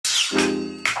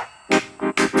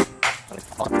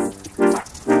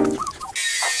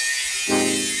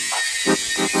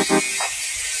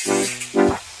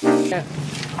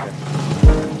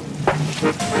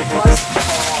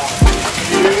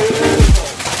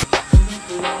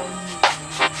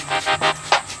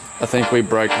I think we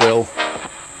broke Will.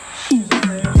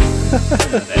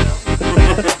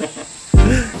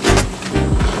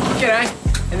 G'day!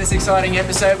 In this exciting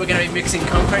episode we're going to be mixing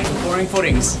concrete and pouring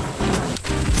footings.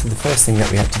 So the first thing that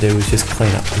we had to do was just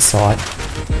clean up the site.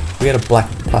 We had a black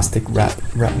plastic wrap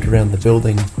wrapped around the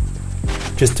building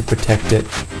just to protect it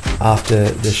after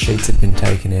the sheets had been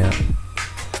taken out.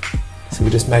 So we're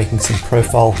just making some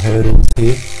profile hurdles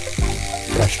here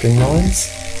for our string lines.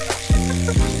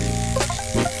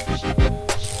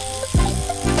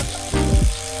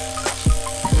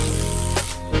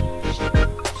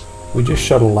 We just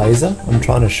shot a laser. I'm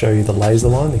trying to show you the laser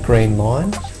line, the green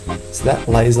line. So that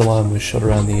laser line was shot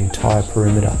around the entire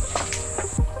perimeter.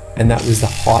 And that was the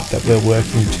height that we're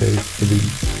working to for the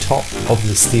top of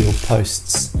the steel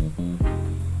posts.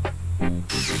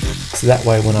 So that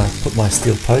way when I put my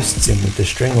steel posts in with the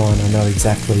string line, I know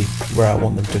exactly where I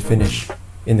want them to finish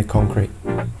in the concrete.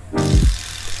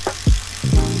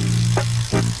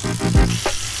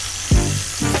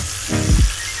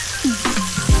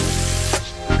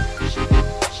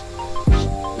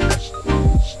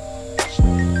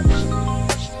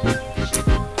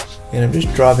 And I'm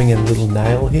just driving a little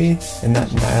nail here, and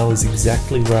that nail is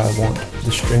exactly where I want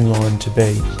the string line to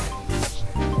be.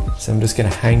 So I'm just going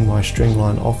to hang my string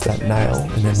line off that nail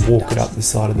and then walk it up the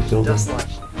side of the building.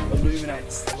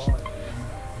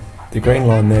 The green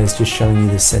line there is just showing you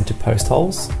the centre post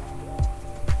holes.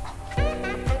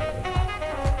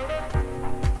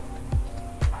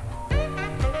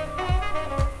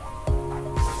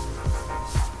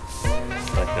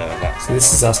 So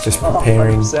this is us just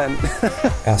preparing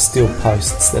our steel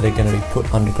posts that are going to be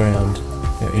put underground,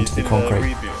 into the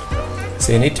concrete.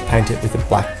 So you need to paint it with a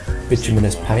black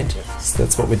bituminous paint. So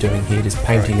that's what we're doing here, just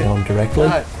painting it on directly.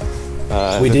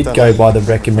 We did go by the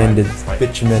recommended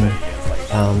bitumen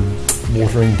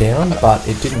watering down, but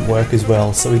it didn't work as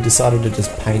well, so we decided to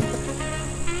just paint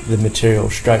the material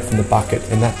straight from the bucket,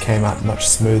 and that came out much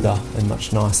smoother and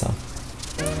much nicer.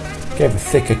 Gave a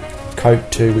thicker coat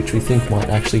too, which we think might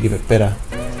actually give it better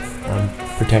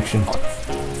protection.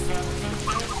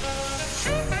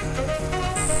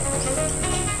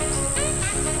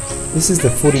 This is the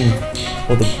footing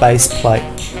or the base plate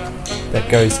that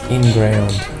goes in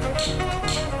ground.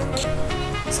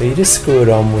 So you just screw it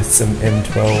on with some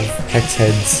M12 hex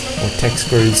heads or tech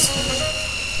screws,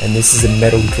 and this is a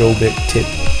metal drill bit tip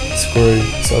screw,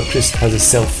 so it just has a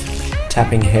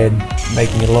self-tapping head,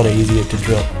 making it a lot easier to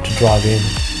drive in.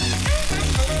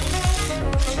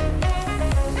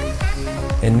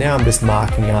 And now I'm just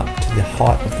marking up to the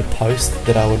height of the post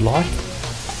that I would like,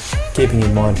 keeping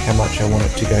in mind how much I want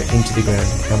it to go into the ground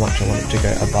and how much I want it to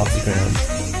go above the ground.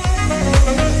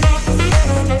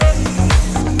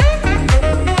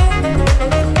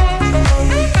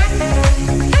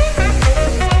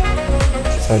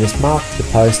 So I just mark the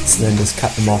posts and then just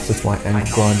cut them off with my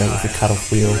angle grinder with a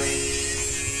cut-off wheel.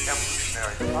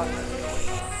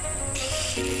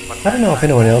 I don't know if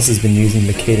anyone else has been using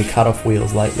Makita cut-off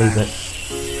wheels lately, but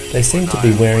they seem to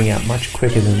be wearing out much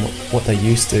quicker than what they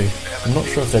used to. I'm not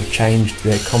sure if they've changed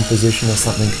their composition or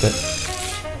something, but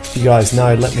if you guys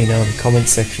know, let me know in the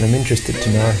comments section. I'm interested to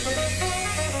know.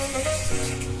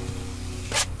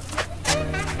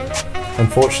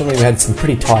 Unfortunately, we had some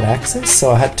pretty tight access,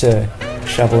 so I had to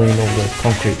shovel in all the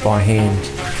concrete by hand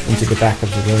into the back of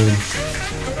the room.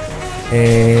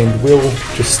 And Will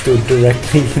just stood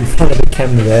directly in front of the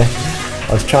camera there.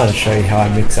 I was trying to show you how I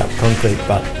mix up concrete,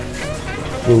 but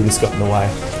Will just got in the way.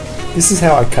 This is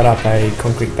how I cut up a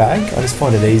concrete bag. I just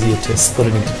find it easier to split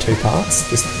it into two parts.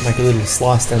 Just make a little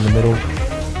slice down the middle,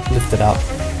 lift it up,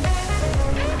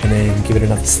 and then give it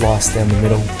another slice down the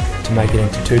middle to make it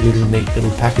into two little neat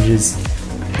little packages.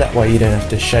 That way you don't have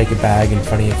to shake a bag in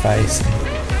front of your face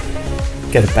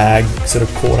and get a bag sort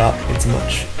of caught up. It's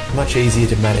much easier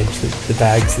to manage the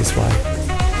bags this way.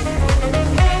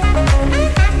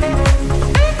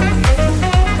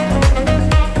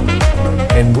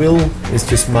 And Will is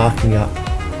just marking up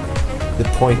the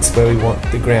points where we want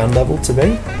the ground level to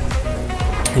be.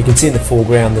 You can see in the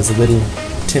foreground there's a little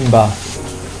timber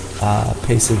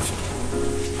piece of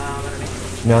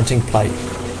mounting plate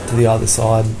to the other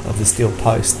side of the steel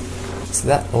post. So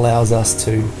that allows us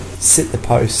to sit the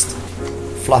post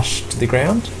flush to the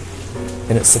ground,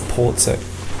 and it supports it,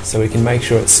 so we can make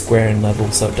sure it's square and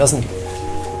level so it doesn't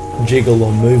jiggle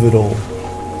or move at all.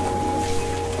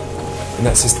 And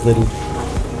that's just a little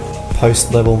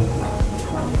post level,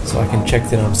 so I can check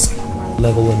that I'm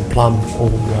level and plumb all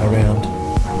the way around.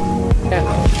 Yeah.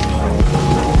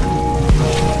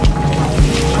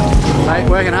 Mate,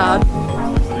 working hard.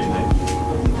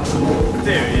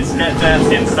 do is get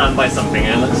dirty and stand by something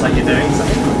and it looks like you're doing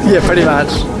something. Yeah, pretty much.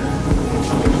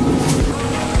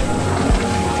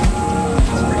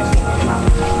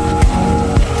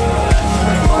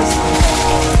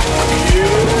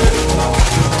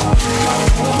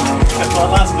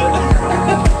 Last bit.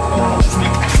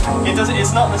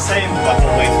 It's not the same the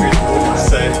whole way through the water,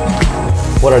 so...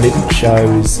 What I didn't show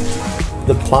is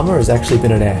the plumber has actually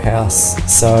been at our house,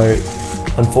 so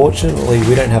unfortunately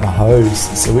we don't have a hose,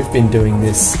 so we've been doing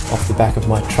this off the back of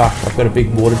my truck. I've got a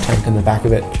big water tank on the back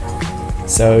of it,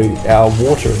 so our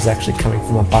water is actually coming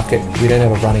from a bucket. We don't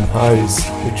have a running hose,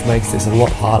 which makes this a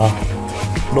lot harder.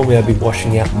 Normally I'd be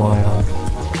washing out my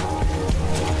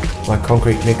my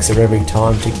concrete mixer every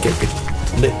time to get the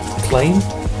lip clean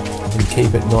and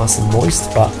keep it nice and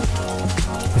moist, but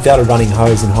without a running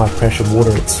hose and high pressure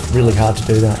water it's really hard to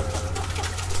do that.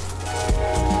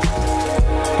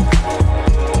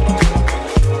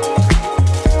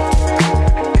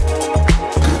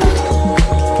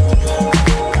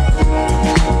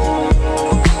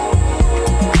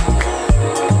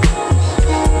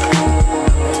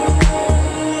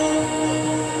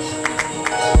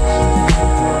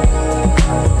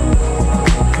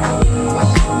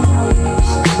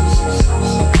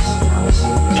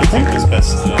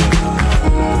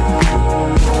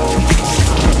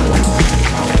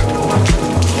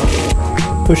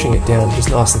 Pushing it down just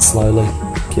nice and slowly,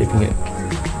 keeping it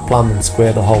plumb and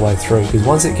square the whole way through, because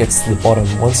once it gets to the bottom,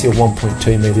 once you're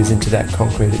 1.2 metres into that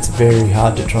concrete, it's very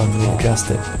hard to try and readjust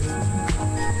it.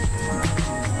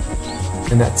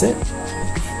 And that's it.